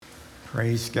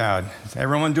Praise God. Is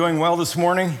everyone doing well this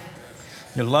morning?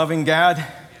 You're loving God?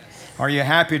 Are you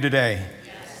happy today?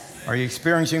 Are you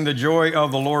experiencing the joy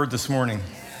of the Lord this morning?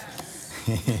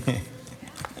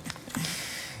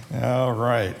 All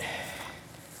right.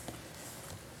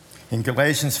 In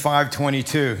Galatians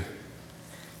 5:22,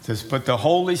 it says, "But the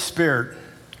Holy Spirit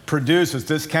produces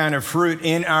this kind of fruit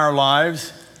in our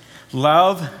lives: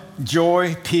 love,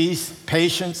 joy, peace,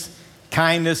 patience,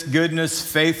 kindness, goodness,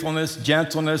 faithfulness,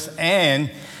 gentleness, and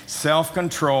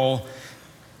self-control.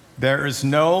 There is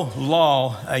no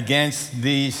law against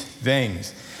these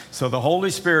things." So the Holy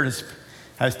Spirit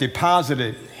has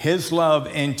deposited His love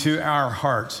into our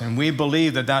hearts, and we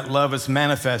believe that that love is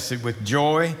manifested with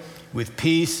joy, with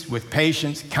peace, with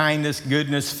patience, kindness,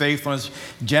 goodness, faithfulness,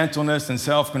 gentleness, and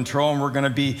self-control. And we're going to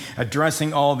be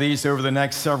addressing all these over the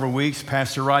next several weeks.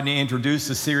 Pastor Rodney introduced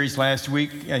a series last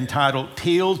week entitled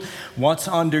 "Peeled: What's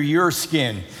Under Your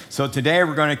Skin?" So today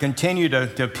we're going to continue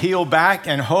to peel back,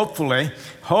 and hopefully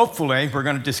we're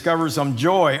going to discover some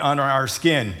joy under our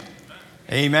skin.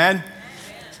 Amen?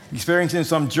 Experiencing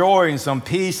some joy and some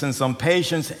peace and some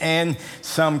patience and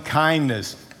some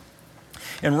kindness.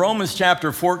 In Romans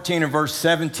chapter 14 and verse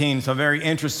 17, it's a very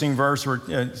interesting verse where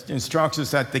it instructs us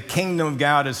that the kingdom of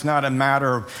God is not a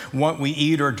matter of what we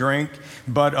eat or drink,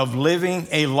 but of living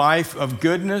a life of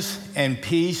goodness and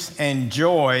peace and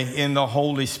joy in the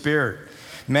Holy Spirit.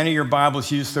 Many of your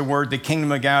Bibles use the word, the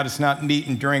kingdom of God is not meat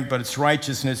and drink, but it's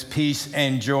righteousness, peace,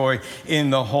 and joy in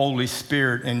the Holy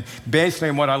Spirit. And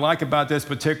basically what I like about this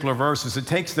particular verse is it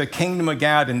takes the kingdom of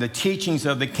God and the teachings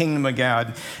of the kingdom of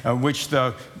God, which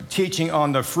the teaching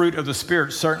on the fruit of the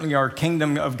Spirit certainly are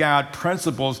kingdom of God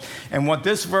principles. And what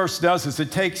this verse does is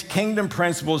it takes kingdom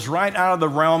principles right out of the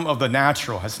realm of the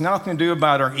natural. It has nothing to do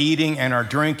about our eating and our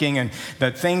drinking and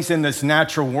the things in this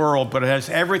natural world, but it has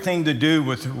everything to do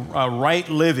with right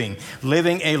living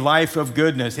a life of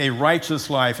goodness, a righteous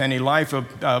life, and a life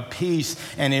of peace,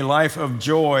 and a life of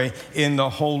joy in the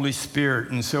Holy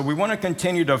Spirit. And so we want to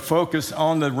continue to focus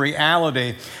on the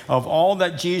reality of all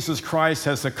that Jesus Christ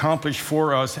has accomplished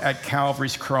for us at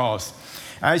Calvary's cross.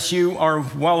 As you are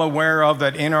well aware of,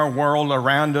 that in our world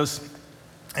around us,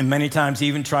 and many times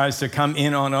even tries to come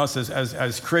in on us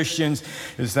as Christians,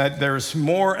 is that there's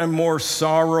more and more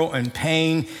sorrow and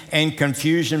pain and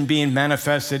confusion being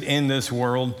manifested in this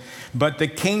world. But the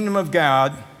kingdom of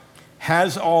God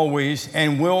has always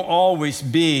and will always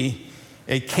be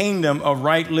a kingdom of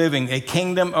right living, a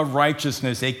kingdom of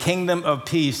righteousness, a kingdom of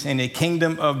peace, and a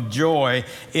kingdom of joy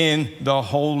in the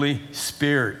Holy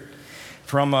Spirit.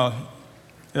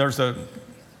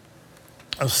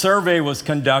 A survey was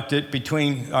conducted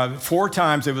between, 4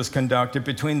 times it was conducted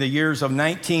between the years of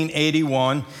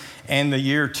 1981 and the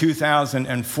year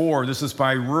 2004. This is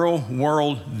by Real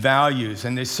World Values.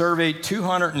 And they surveyed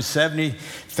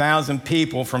 270,000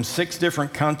 people from 6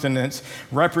 different continents,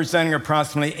 representing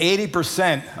approximately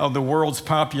 80% of the world's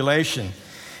population.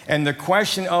 And the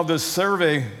question of the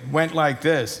survey went like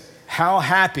this: how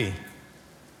happy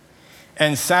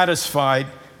and satisfied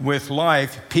with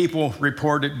life people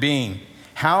reported being?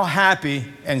 How happy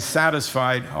and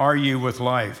satisfied are you with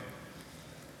life?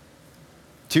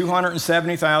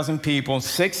 270,000 people,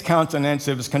 6 continents.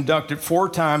 It was conducted 4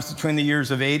 times between the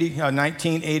years of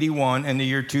 1981 and the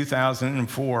year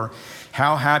 2004.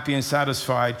 How happy and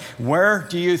satisfied. Where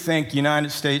do you think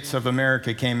United States of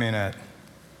America came in at?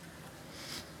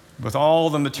 With all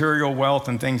the material wealth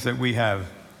and things that we have.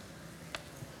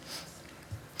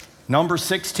 Number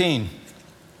 16.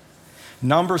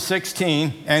 Number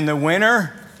 16, and the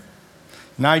winner,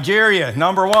 Nigeria,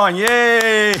 number 1,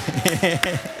 yay!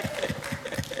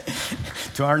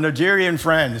 To our Nigerian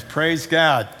friends, praise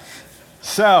God.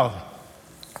 So,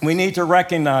 we need to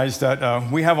recognize that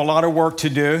we have a lot of work to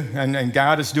do, and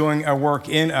God is doing a work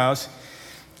in us.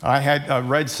 I had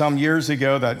read some years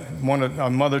ago that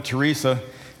Mother Teresa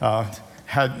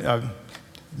had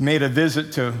made a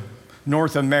visit to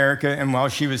North America, and while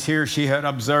she was here, she had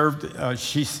observed,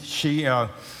 she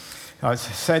said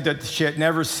that she had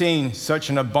never seen such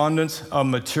an abundance of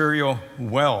material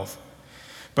wealth,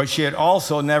 but she had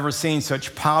also never seen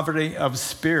such poverty of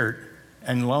spirit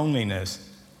and loneliness.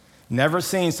 Never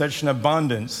seen such an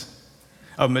abundance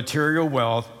of material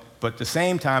wealth, but at the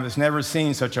same time, has never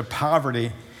seen such a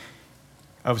poverty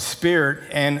of spirit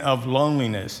and of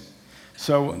loneliness.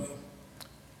 So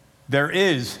there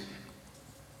is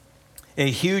a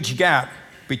huge gap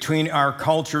between our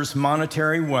culture's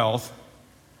monetary wealth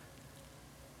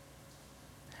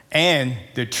and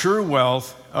the true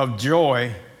wealth of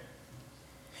joy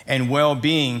and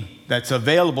well-being that's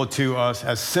available to us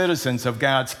as citizens of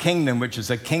God's kingdom, which is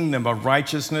a kingdom of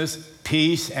righteousness,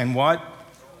 peace, and what?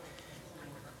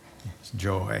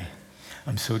 joy.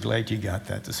 I'm so glad you got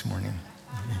that this morning.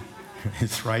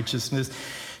 It's righteousness,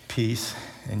 peace,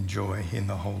 and joy in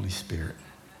the Holy Spirit.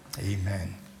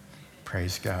 Amen.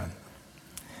 Praise God.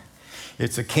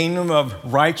 It's a kingdom of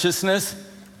righteousness,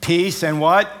 peace, and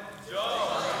what?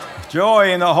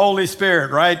 Joy in the Holy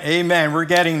Spirit, right? Amen. We're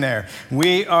getting there.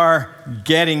 We are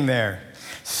getting there.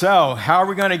 So, how are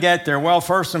we going to get there? Well,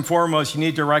 first and foremost, you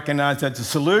need to recognize that the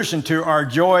solution to our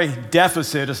joy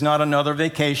deficit is not another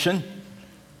vacation.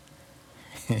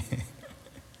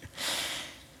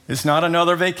 It's not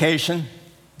another vacation.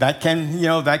 That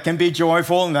can be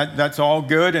joyful, and that's all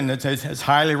good, and it's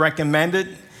highly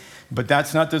recommended. But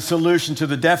that's not the solution to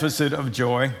the deficit of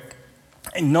joy.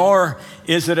 Nor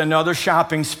is it another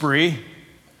shopping spree.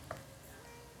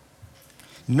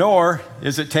 Nor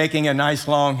is it taking a nice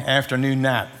long afternoon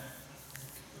nap.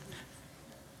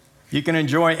 You can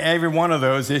enjoy every one of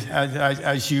those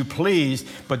as you please,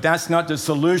 but that's not the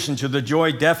solution to the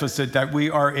joy deficit that we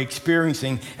are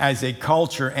experiencing as a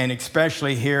culture, and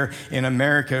especially here in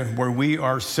America, where we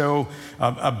are so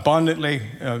abundantly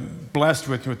blessed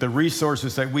with the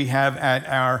resources that we have at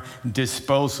our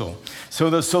disposal. So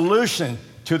the solution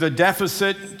to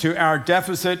our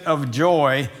deficit of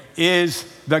joy is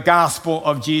the gospel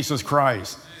of Jesus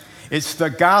Christ. It's the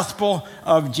gospel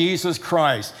of Jesus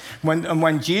Christ.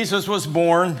 When Jesus was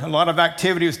born, a lot of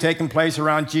activity was taking place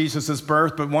around Jesus'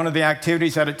 birth, but one of the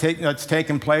activities that's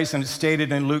taken place, and it's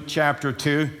stated in Luke chapter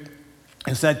 2,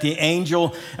 is that the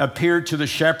angel appeared to the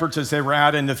shepherds as they were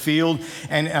out in the field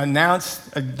and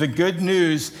announced the good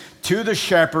news to the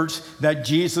shepherds that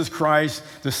Jesus Christ,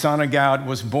 the Son of God,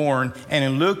 was born. And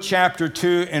in Luke chapter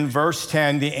 2 and verse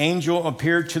 10, the angel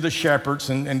appeared to the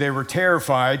shepherds, and they were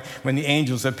terrified when the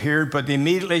angels appeared, but the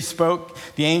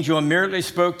angel immediately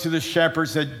spoke to the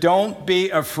shepherds that, "Don't be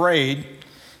afraid.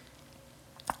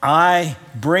 I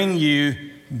bring you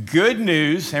good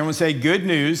news." Everyone say good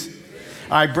news.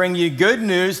 I bring you good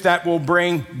news that will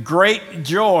bring great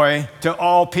joy to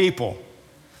all people.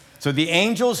 So the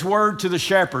angel's word to the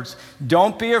shepherds,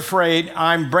 don't be afraid.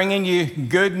 I'm bringing you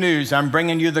good news. I'm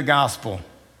bringing you the gospel.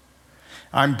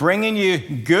 I'm bringing you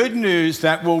good news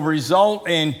that will result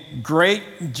in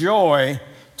great joy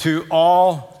to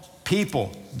all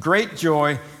people. Great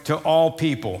joy to all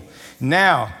people.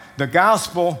 Now, the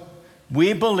gospel,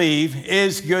 we believe,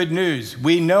 is good news.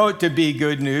 We know it to be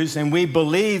good news, and we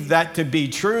believe that to be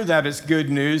true, that it's good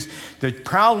news. The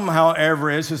problem, however,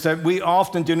 is that we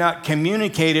often do not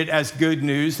communicate it as good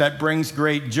news that brings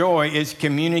great joy. It's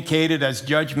communicated as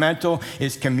judgmental.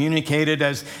 It's communicated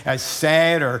as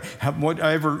sad, or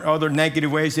whatever other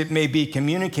negative ways it may be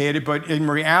communicated. But in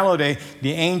reality,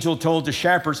 the angel told the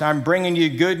shepherds, I'm bringing you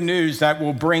good news that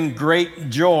will bring great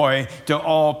joy to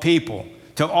all people.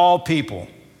 To all people.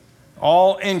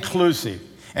 All inclusive.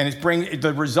 And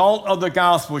the result of the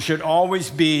gospel should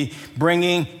always be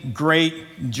bringing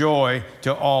great joy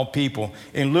to all people.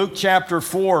 In Luke chapter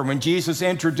 4, when Jesus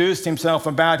introduced himself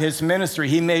about his ministry,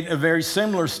 he made a very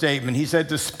similar statement. He said,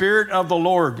 the Spirit of the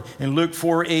Lord, in Luke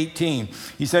 4:18,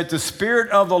 he said, the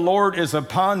Spirit of the Lord is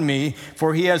upon me,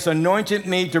 for he has anointed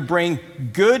me to bring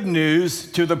good news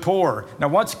to the poor. Now,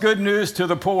 what's good news to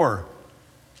the poor?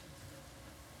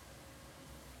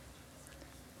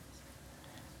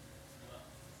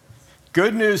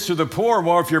 Good news to the poor.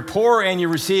 Well, if you're poor and you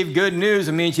receive good news,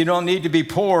 it means you don't need to be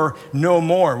poor no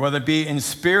more, whether it be in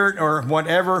spirit or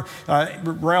whatever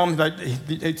realm that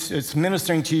it's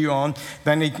ministering to you on.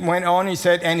 Then he went on, he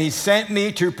said, and he sent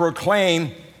me to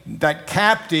proclaim that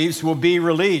captives will be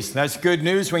released. That's good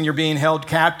news when you're being held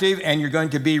captive and you're going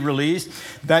to be released.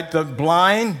 That the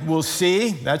blind will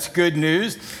see. That's good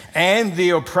news. And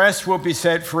the oppressed will be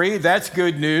set free. That's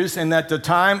good news. And that the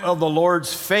time of the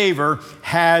Lord's favor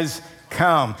has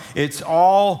come. It's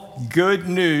all good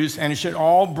news, and it should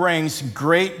all bring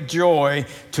great joy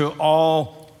to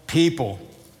all people.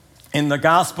 In the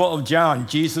Gospel of John,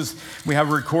 we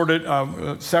have recorded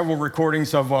several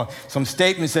recordings of some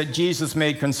statements that Jesus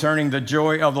made concerning the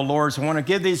joy of the Lord. So I want to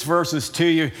give these verses to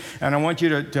you, and I want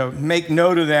you to make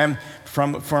note of them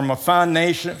from a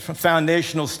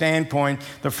foundational standpoint.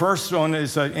 The first one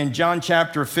is in John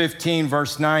chapter 15,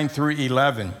 verse 9 through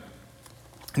 11.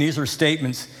 And these are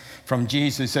statements from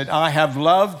Jesus. He said, I have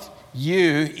loved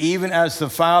you even as the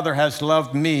Father has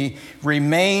loved me.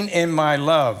 Remain in my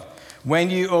love. When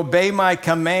you obey my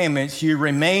commandments, you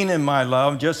remain in my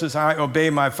love, just as I obey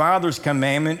my Father's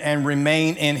commandment and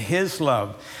remain in his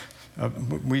love.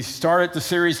 We started the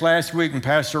series last week, and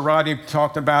Pastor Rodney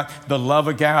talked about the love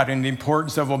of God, and the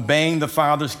importance of obeying the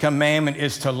Father's commandment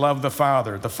is to love the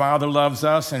Father. The Father loves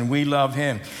us, and we love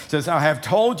him. He says, I have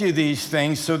told you these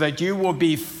things so that you will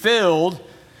be filled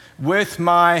with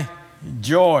my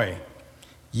joy.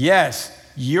 Yes,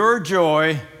 your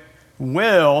joy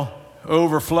will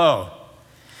overflow.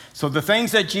 So the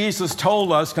things that Jesus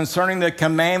told us concerning the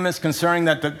commandments, concerning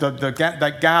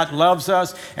that God loves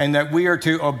us and that we are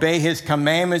to obey his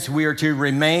commandments, we are to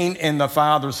remain in the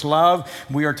Father's love,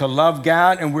 we are to love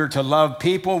God and we're to love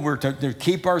people, we're to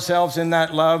keep ourselves in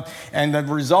that love, and the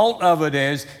result of it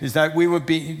is that we would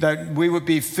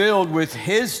be filled with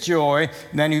his joy.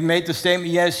 And then he made the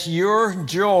statement, yes, your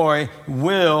joy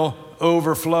will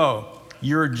overflow.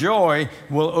 Your joy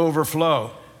will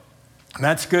overflow.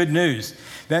 That's good news.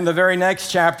 Then the very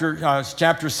next chapter,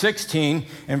 chapter 16,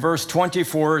 and verse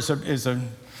 24 is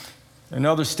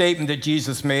another statement that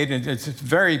Jesus made. And it's a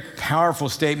very powerful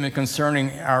statement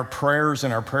concerning our prayers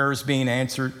and our prayers being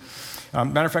answered.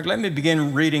 Matter of fact, let me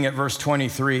begin reading at verse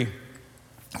 23. It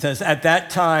says, at that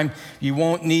time, you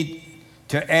won't need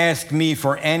to ask me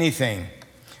for anything.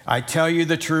 I tell you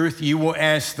the truth, you will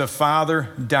ask the Father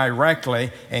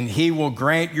directly, and he will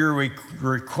grant your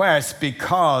request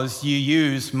because you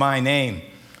use my name.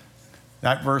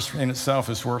 That verse in itself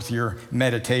is worth your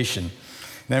meditation.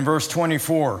 Then verse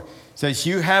 24 says,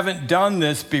 you haven't done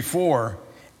this before.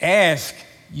 Ask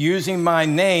using my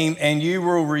name, and you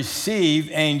will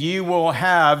receive, and you will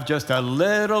have just a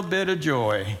little bit of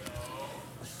joy.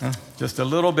 Just a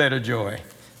little bit of joy.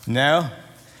 Now,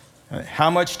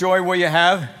 how much joy will you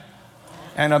have?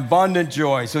 An abundant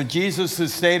joy. So Jesus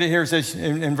has stated here, says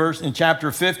in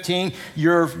chapter 15,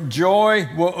 your joy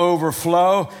will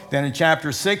overflow. Then in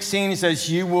chapter 16, he says,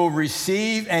 you will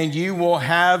receive and you will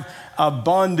have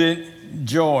abundant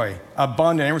joy.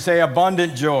 Abundant. Everyone say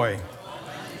abundant joy.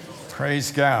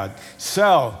 Praise God.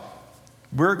 So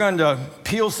we're going to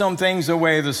peel some things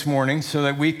away this morning so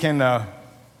that we can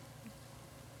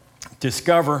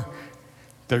discover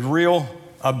the real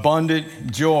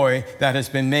abundant joy that has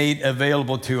been made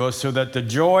available to us, so that the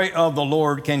joy of the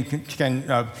Lord can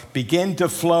begin to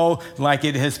flow like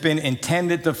it has been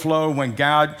intended to flow when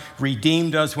God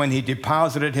redeemed us, when he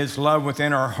deposited his love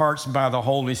within our hearts by the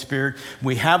Holy Spirit.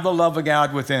 We have the love of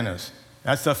God within us.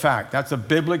 That's a fact. That's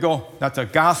a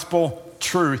gospel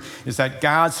truth, is that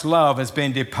God's love has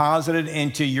been deposited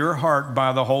into your heart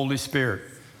by the Holy Spirit.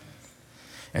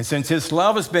 And since his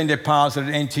love has been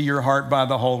deposited into your heart by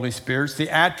the Holy Spirit, the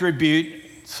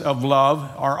attributes of love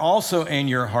are also in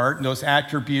your heart, and those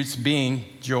attributes being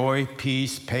joy,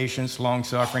 peace, patience,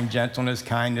 long-suffering, gentleness,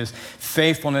 kindness,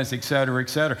 faithfulness, etc.,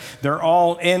 etc. They're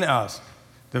all in us.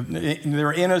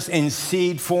 They're in us in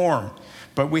seed form.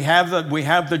 But we have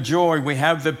the joy, we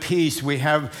have the peace, we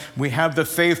have the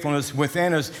faithfulness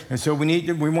within us, and so we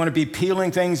want to be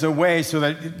peeling things away so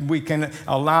that we can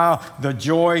allow the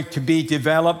joy to be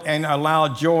developed and allow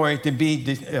joy to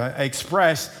be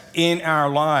expressed in our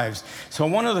lives. So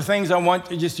one of the things I want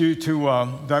just you to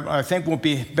that I think will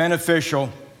be beneficial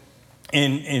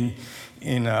in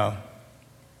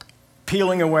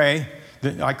peeling away,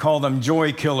 I call them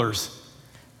joy killers.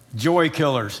 Joy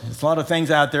killers. There's a lot of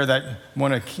things out there that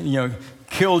want to,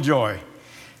 kill joy.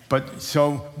 But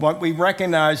so what we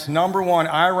recognize, number one,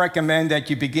 I recommend that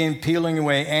you begin peeling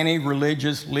away any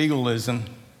religious legalism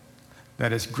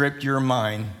that has gripped your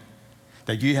mind,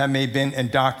 that you have maybe been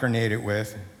indoctrinated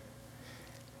with,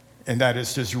 and that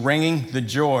is just wringing the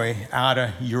joy out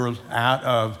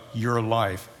of your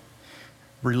life.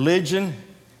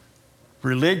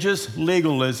 Religious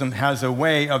legalism has a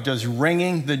way of just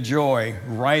wringing the joy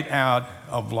right out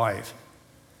of life.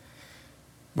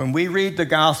 When we read the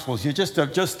Gospels, just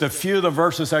a few of the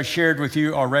verses I shared with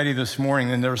you already this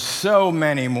morning, and there's so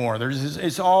many more.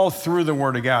 It's all through the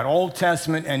Word of God, Old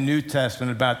Testament and New Testament,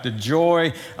 about the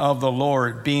joy of the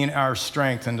Lord being our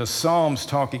strength. And the Psalms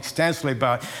talk extensively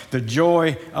about the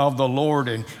joy of the Lord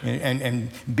and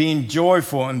being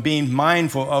joyful and being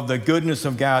mindful of the goodness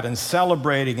of God and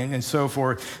celebrating and so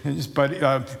forth.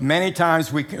 But many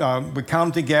times we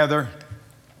come together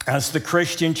as the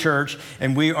Christian church,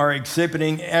 and we are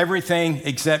exhibiting everything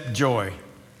except joy.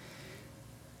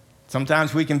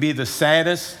 Sometimes we can be the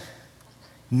saddest,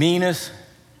 meanest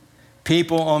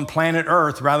people on planet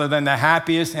Earth rather than the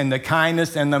happiest and the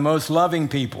kindest and the most loving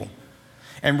people.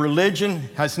 And religion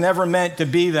has never meant to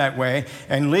be that way,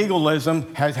 and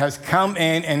legalism has come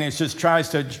in, and it just tries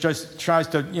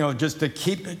to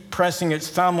keep pressing its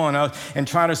thumb on us and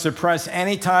try to suppress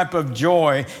any type of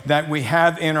joy that we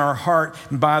have in our heart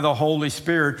by the Holy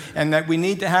Spirit, and that we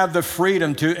need to have the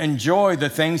freedom to enjoy the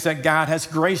things that God has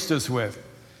graced us with.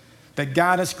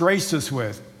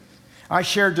 I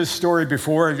shared this story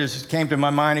before. It just came to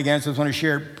my mind again, so I was going to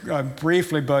share it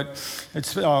briefly, but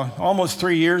it's almost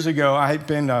 3 years ago. I had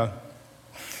been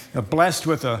blessed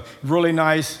with a really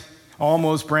nice,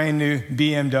 almost brand new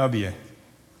BMW.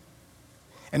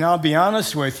 And I'll be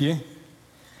honest with you,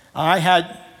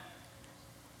 I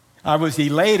was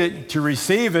elated to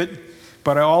receive it,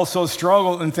 but I also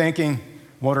struggled in thinking,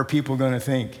 what are people going to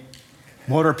think?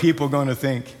 What are people going to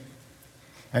think?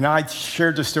 And I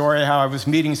shared the story how I was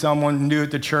meeting someone new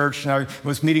at the church, and I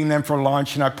was meeting them for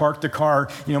lunch, and I parked the car,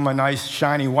 my nice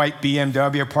shiny white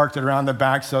BMW, I parked it around the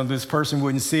back so this person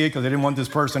wouldn't see it, because I didn't want this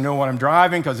person to know what I'm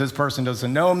driving, because this person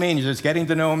doesn't know me, and he's just getting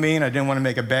to know me, and I didn't want to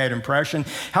make a bad impression.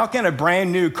 How can a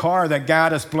brand new car that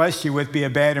God has blessed you with be a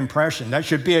bad impression? That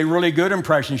should be a really good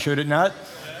impression, should it not?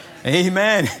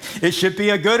 Amen. It should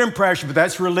be a good impression, but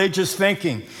that's religious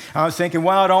thinking. I was thinking,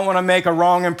 well, I don't want to make a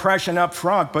wrong impression up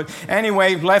front. But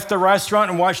anyway, left the restaurant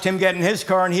and watched him get in his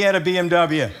car, and he had a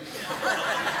BMW.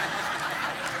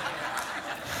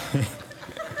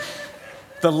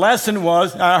 The lesson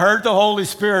was, I heard the Holy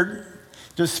Spirit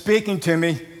just speaking to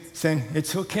me, saying,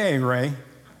 it's okay, Ray.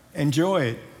 Enjoy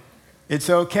it.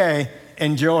 It's okay.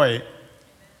 Enjoy it.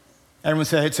 Everyone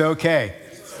say, it's okay.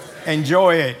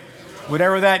 Enjoy it.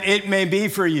 Whatever that it may be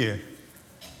for you.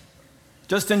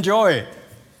 Just enjoy it.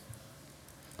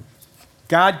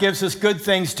 God gives us good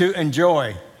things to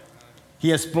enjoy. He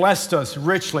has blessed us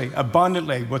richly,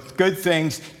 abundantly with good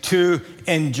things to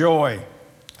enjoy.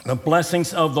 The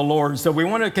blessings of the Lord. So we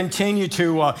want to continue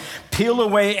to peel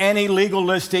away any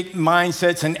legalistic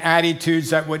mindsets and attitudes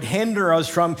that would hinder us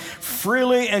from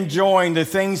freely enjoying the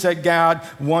things that God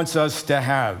wants us to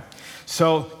have.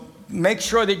 So make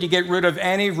sure that you get rid of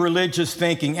any religious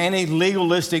thinking, any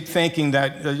legalistic thinking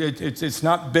that it's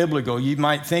not biblical. You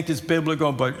might think it's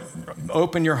biblical, but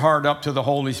open your heart up to the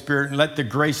Holy Spirit and let the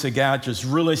grace of God just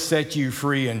really set you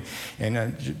free. And we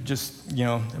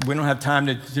don't have time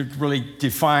to really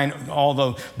define all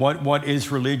the what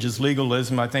is religious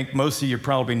legalism. I think most of you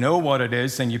probably know what it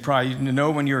is, and you probably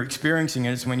know when you're experiencing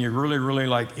it. It's when you're really, really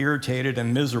like irritated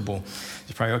and miserable.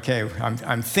 It's probably, okay,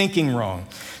 I'm thinking wrong.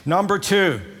 Number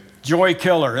 2. Joy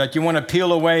killer that you want to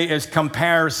peel away is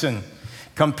comparison.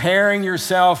 Comparing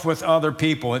yourself with other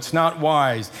people. It's not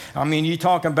wise. I mean, you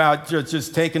talk about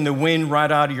just taking the wind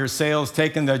right out of your sails,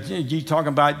 you talk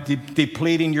about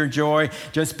depleting your joy.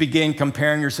 Just begin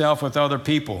comparing yourself with other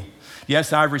people.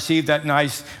 Yes, I received that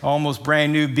nice, almost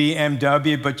brand new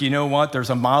BMW, but you know what? There's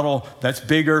a model that's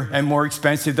bigger and more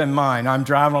expensive than mine. I'm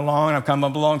driving along, and I've come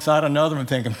up alongside another one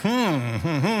thinking,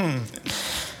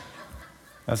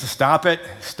 That's a stop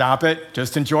it.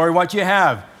 Just enjoy what you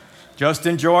have. Just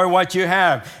enjoy what you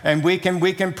have. And we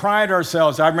can pride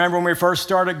ourselves. I remember when we first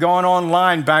started going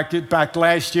online back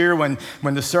last year when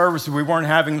the service, we weren't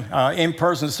having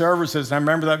in-person services. And I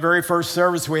remember that very first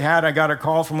service we had, I got a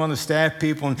call from one of the staff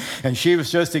people, and she was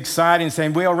just excited and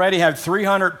saying, we already have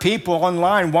 300 people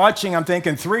online watching. I'm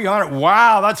thinking, 300?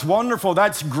 Wow, that's wonderful.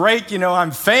 That's great.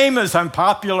 I'm famous. I'm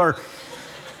popular.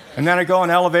 And then I go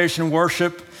on Elevation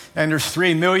Worship, and there's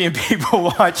 3 million people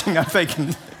watching. I'm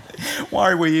thinking,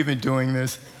 why are we even doing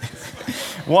this?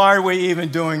 Why are we even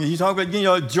doing it? You talk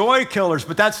about, joy killers,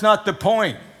 but that's not the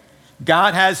point.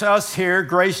 God has us here,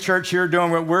 Grace Church here,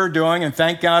 doing what we're doing, and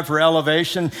thank God for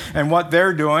Elevation and what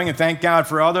they're doing, and thank God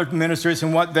for other ministries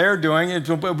and what they're doing.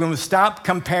 We must stop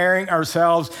comparing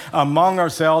ourselves among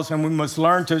ourselves, and we must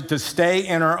learn to stay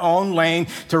in our own lane,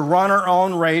 to run our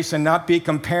own race and not be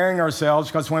comparing ourselves,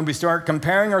 because when we start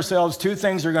comparing ourselves, 2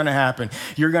 things are going to happen.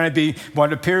 You're going to be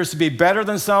what appears to be better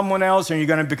than someone else, and you're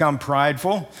going to become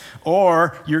prideful,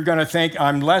 or you're going to think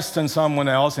I'm less than someone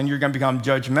else, and you're going to become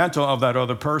judgmental of that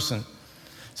other person.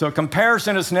 So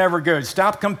comparison is never good.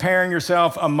 Stop comparing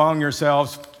yourself among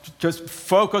yourselves. Just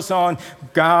focus on,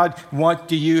 God, what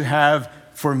do you have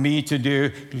for me to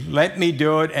do? Let me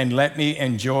do it, and let me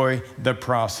enjoy the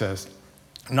process.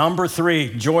 Number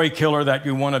 3, joy killer that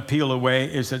you want to peel away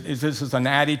is this is an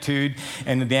attitude,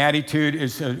 and the attitude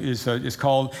is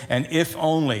called an if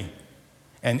only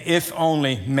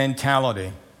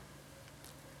mentality.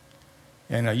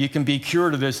 And you can be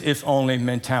cured of this if only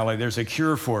mentality. There's a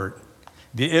cure for it.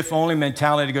 The if only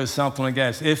mentality goes something like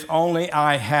this. If only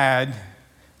I had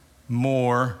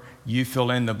more, you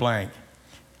fill in the blank.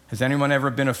 Has anyone ever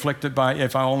been afflicted by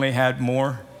if I only had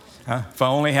more? If I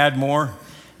only had more?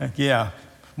 Yeah.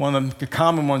 One of the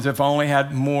common ones, if I only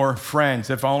had more friends,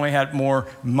 if I only had more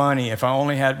money, if I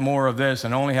only had more of this,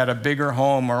 and only had a bigger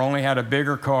home, or only had a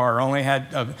bigger car, or only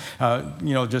had,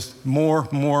 just more.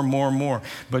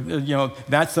 But,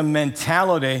 that's the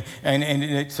mentality, and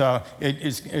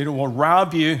it will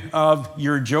rob you of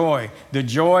your joy. The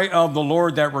joy of the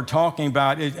Lord that we're talking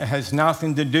about, it has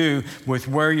nothing to do with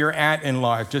where you're at in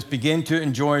life. Just begin to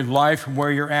enjoy life where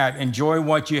you're at. Enjoy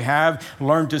what you have.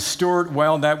 Learn to steward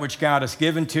well that which God has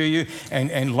given to you,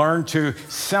 and learn to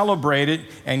celebrate it,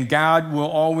 and God will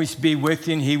always be with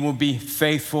you, and he will be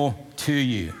faithful to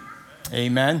you.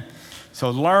 Amen. So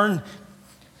learn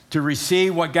to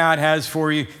receive what God has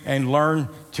for you, and learn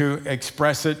to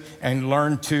express it, and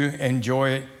learn to enjoy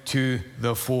it to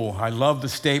the full. I love the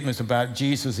statements about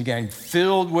Jesus again.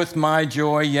 Filled with my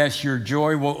joy, yes, your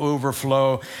joy will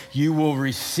overflow. You will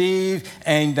receive,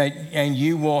 and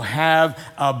you will have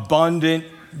abundant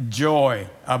joy.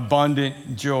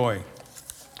 Abundant joy.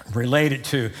 Related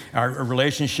to our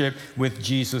relationship with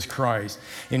Jesus Christ.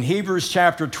 In Hebrews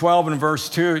chapter 12 and verse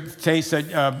 2, it states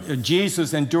that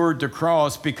Jesus endured the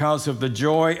cross because of the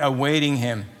joy awaiting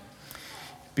him.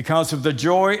 Because of the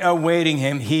joy awaiting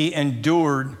him, he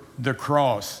endured the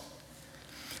cross.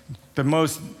 The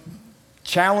most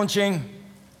challenging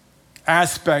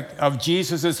aspect of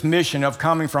Jesus' mission of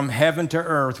coming from heaven to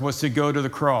earth was to go to the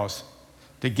cross,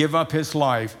 to give up his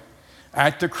life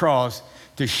at the cross,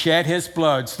 to shed his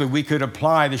blood so that we could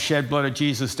apply the shed blood of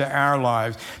Jesus to our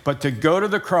lives. But to go to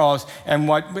the cross, and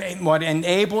what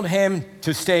enabled him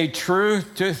to stay true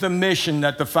to the mission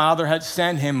that the Father had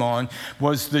sent him on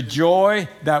was the joy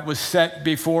that was set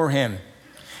before him.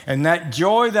 And that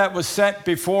joy that was set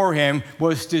before him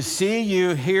was to see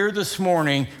you here this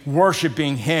morning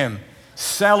worshiping him,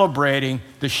 celebrating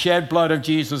the shed blood of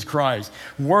Jesus Christ,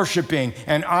 worshiping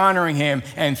and honoring him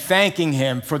and thanking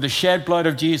him for the shed blood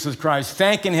of Jesus Christ,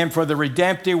 thanking him for the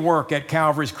redemptive work at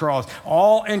Calvary's cross,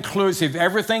 all inclusive,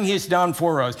 everything he's done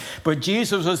for us. But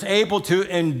Jesus was able to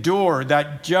endure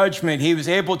that judgment. He was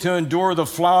able to endure the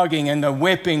flogging and the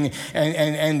whipping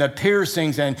and the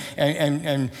piercings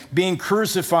and being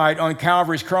crucified on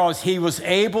Calvary's cross. He was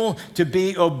able to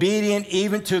be obedient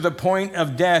even to the point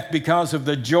of death because of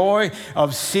the joy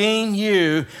of seeing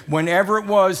you whenever it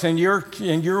was in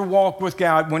your walk with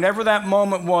God, whenever that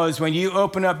moment was when you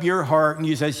open up your heart and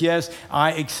you say, yes,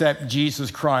 I accept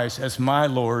Jesus Christ as my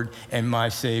Lord and my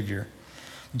Savior.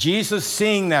 Jesus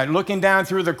seeing that, looking down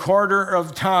through the corridor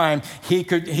of time,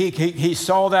 he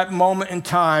saw that moment in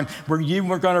time where you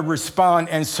were going to respond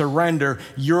and surrender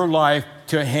your life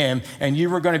to him, and you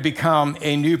were going to become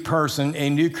a new person, a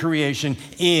new creation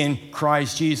in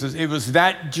Christ Jesus. It was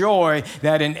that joy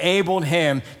that enabled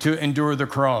him to endure the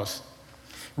cross.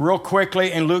 Real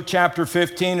quickly, in Luke chapter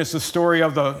 15, it's the story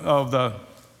of the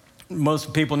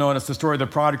most people know it as the story of the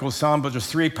prodigal son, but there's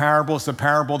three parables: the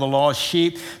parable of the lost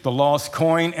sheep, the lost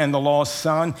coin, and the lost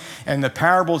son. And the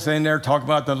parables in there talk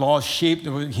about the lost sheep.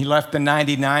 He left the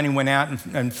 99 and went out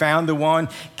and found the one,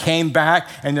 came back,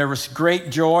 and there was great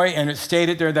joy. And it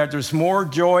stated there that there's more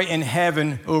joy in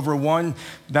heaven over one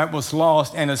that was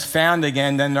lost and is found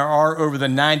again than there are over the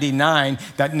 99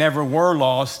 that never were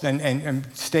lost and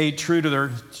stayed true to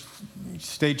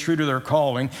their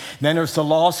calling. Then there's the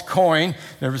lost coin.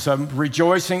 There was a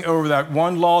rejoicing over that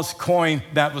one lost coin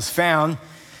that was found.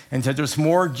 And said there's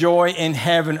more joy in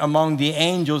heaven among the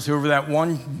angels over that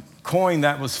one coin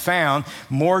that was found,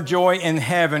 more joy in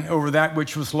heaven over that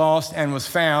which was lost and was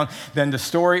found than the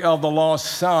story of the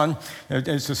lost son.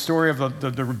 It's the story of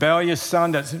the rebellious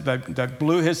son that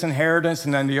blew his inheritance,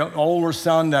 and then the older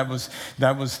son he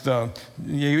was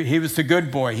the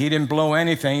good boy. He didn't blow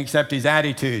anything except his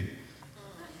attitude.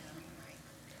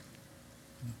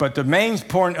 But the main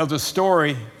point of the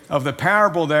story of the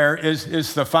parable there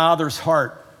is the Father's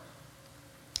heart.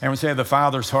 Everyone say the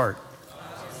Father's heart.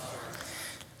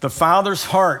 The Father's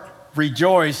heart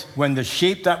rejoiced when the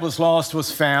sheep that was lost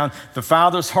was found. The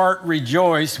Father's heart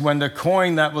rejoiced when the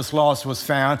coin that was lost was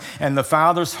found. And the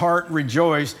Father's heart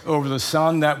rejoiced over the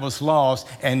son that was lost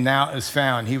and now is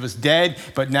found. He was dead,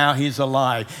 but now he's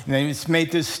alive. And then he's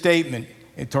made this statement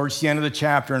towards the end of the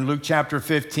chapter in Luke chapter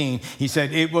 15. He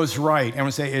said, it was right.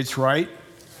 Everyone say, it's right.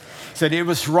 He said, it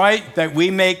was right that we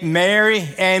make merry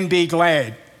and be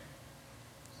glad.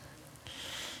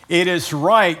 It is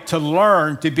right to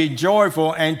learn to be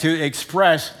joyful and to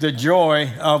express the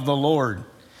joy of the Lord.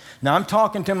 Now, I'm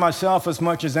talking to myself as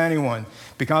much as anyone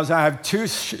because I have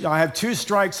two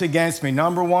strikes against me.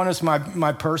 Number one is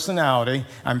my personality.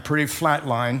 I'm pretty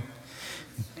flatline.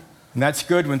 And that's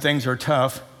good when things are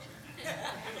tough,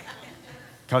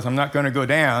 because I'm not going to go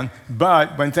down.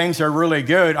 But when things are really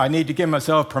good, I need to give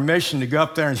myself permission to go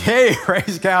up there and say, hey,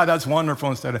 praise God, that's wonderful,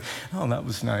 instead of, oh, that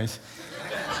was nice.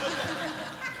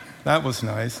 That was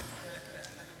nice.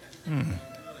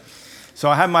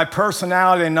 So I have my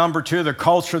personality, and number two, the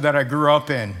culture that I grew up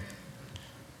in.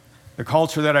 The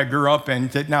culture that I grew up in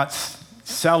did not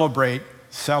celebrate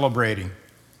celebrating.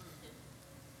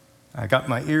 I got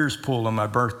my ears pulled on my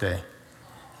birthday.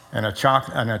 And a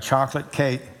chocolate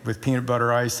cake with peanut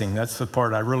butter icing. That's the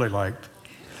part I really liked.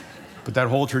 But that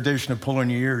whole tradition of pulling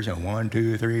your ears, 1,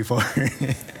 2, 3, 4.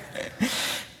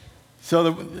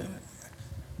 So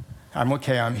I'm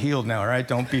okay. I'm healed now, right?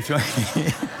 Don't be feeling.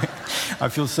 I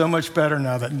feel so much better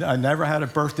now that I never had a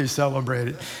birthday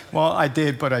celebrated. Well, I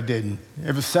did, but I didn't.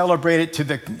 It was celebrated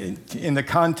in the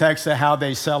context of how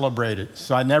they celebrate it.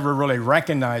 So I never really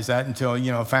recognized that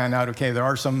until, found out, okay, there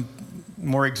are some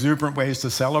more exuberant ways to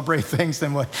celebrate things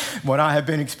than what I have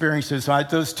been experiencing. So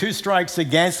those 2 strikes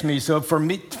against me. So for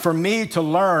me to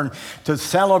learn to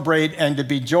celebrate and to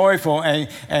be joyful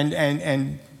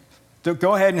and to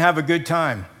go ahead and have a good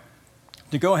time.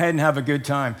 To go ahead and have a good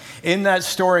time. In that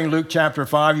story in Luke chapter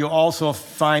 5, you'll also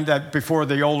find that before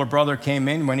the older brother came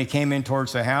in, when he came in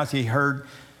towards the house, he heard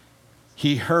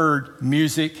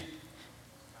music.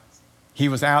 He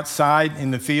was outside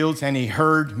in the fields and he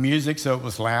heard music, so it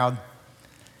was loud.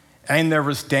 And there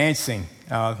was dancing.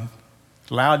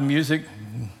 Loud music?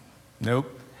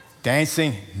 Nope.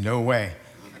 Dancing? No way.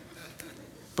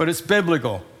 But it's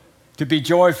biblical to be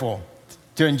joyful,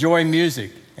 to enjoy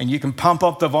music. And you can pump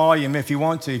up the volume if you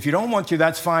want to. If you don't want to,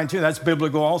 that's fine too. That's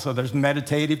biblical also. There's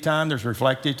meditative time, there's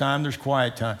reflective time, there's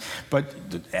quiet time. But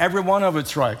every one of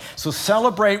it's right. So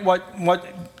celebrate what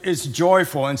is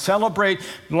joyful and celebrate,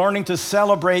 learning to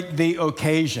celebrate the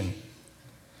occasion.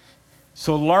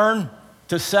 So learn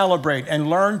to celebrate and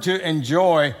learn to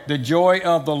enjoy the joy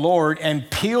of the Lord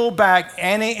and peel back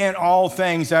any and all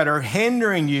things that are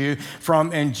hindering you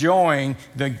from enjoying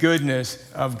the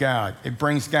goodness of God. It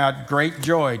brings God great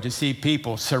joy to see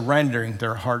people surrendering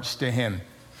their hearts to Him.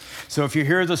 So if you're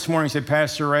here this morning and say,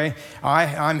 Pastor Ray,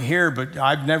 I'm here, but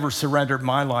I've never surrendered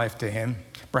my life to Him.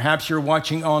 Perhaps you're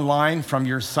watching online from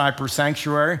your Cypress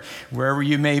sanctuary, wherever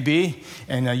you may be,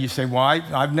 and you say, well,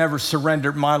 I've never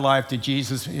surrendered my life to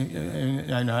Jesus,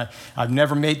 and I've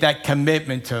never made that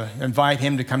commitment to invite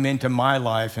Him to come into my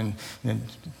life, and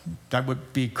that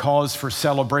would be cause for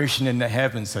celebration in the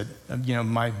heavens that,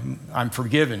 I'm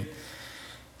forgiven.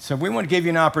 So we want to give you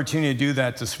an opportunity to do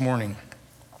that this morning.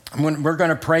 We're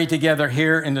going to pray together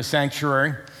here in the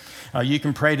sanctuary. You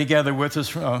can pray together with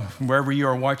us wherever you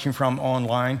are watching from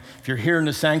online. If you're here in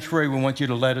the sanctuary, we want you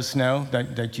to let us know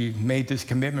that you made this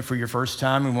commitment for your first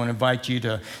time. We want to invite you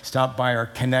to stop by our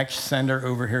Connect Center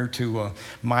over here to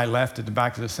my left at the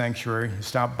back of the sanctuary.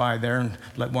 Stop by there and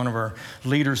let one of our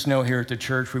leaders know here at the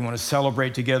church. We want to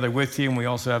celebrate together with you, and we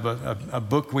also have a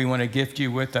book we want to gift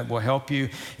you with that will help you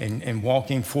in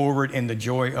walking forward in the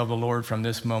joy of the Lord from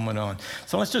this moment on.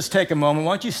 So let's just take a moment.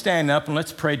 Why don't you stand up and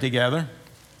let's pray together.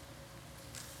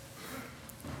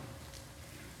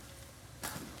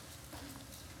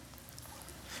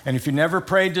 And if you never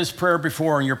prayed this prayer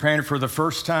before and you're praying it for the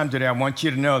first time today, I want you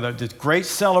to know that this great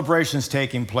celebration is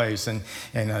taking place and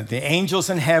the angels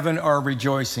in heaven are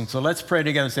rejoicing. So let's pray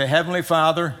together. Say, Heavenly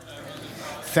Father,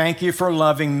 thank you for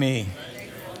loving me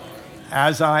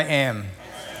as I am.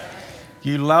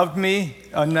 You loved me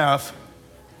enough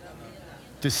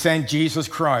to send Jesus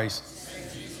Christ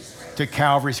to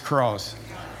Calvary's cross.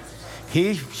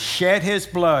 He shed His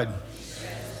blood.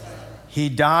 He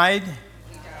died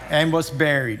and was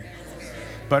buried.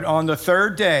 But on the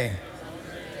 3rd day,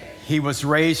 He was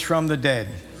raised from the dead.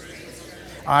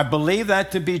 I believe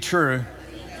that to be true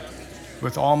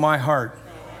with all my heart.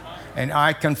 And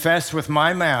I confess with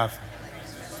my mouth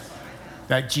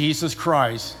that Jesus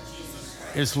Christ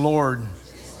is Lord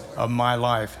of my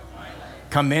life.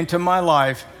 Come into my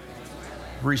life,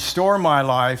 restore my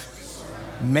life,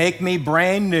 make me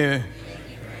brand new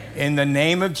in the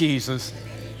name of Jesus,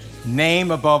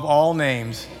 name above all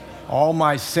names. All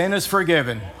my sin is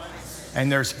forgiven,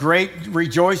 and there's great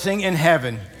rejoicing in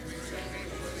heaven,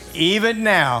 even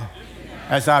now,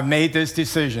 as I've made this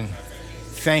decision.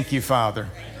 Thank you, Father.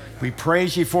 We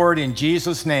praise you for it in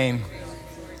Jesus' name.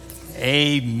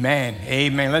 Amen.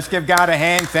 Amen. Let's give God a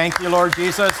hand. Thank you, Lord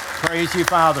Jesus. Praise you,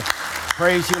 Father.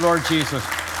 Praise you, Lord Jesus.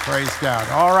 Praise God.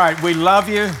 All right, we love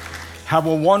you. Have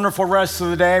a wonderful rest of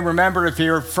the day. Remember, if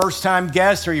you're a first-time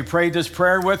guest or you prayed this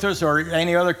prayer with us or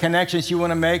any other connections you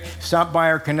want to make, stop by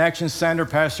our Connection Center.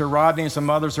 Pastor Rodney and some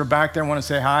others are back there and want to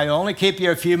say hi. It'll only keep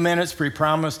you a few minutes, we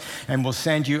promise, and we'll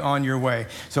send you on your way.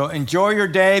 So enjoy your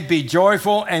day, be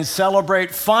joyful, and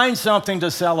celebrate. Find something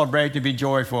to celebrate, to be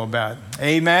joyful about.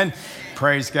 Amen.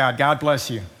 Praise God. God bless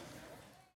you.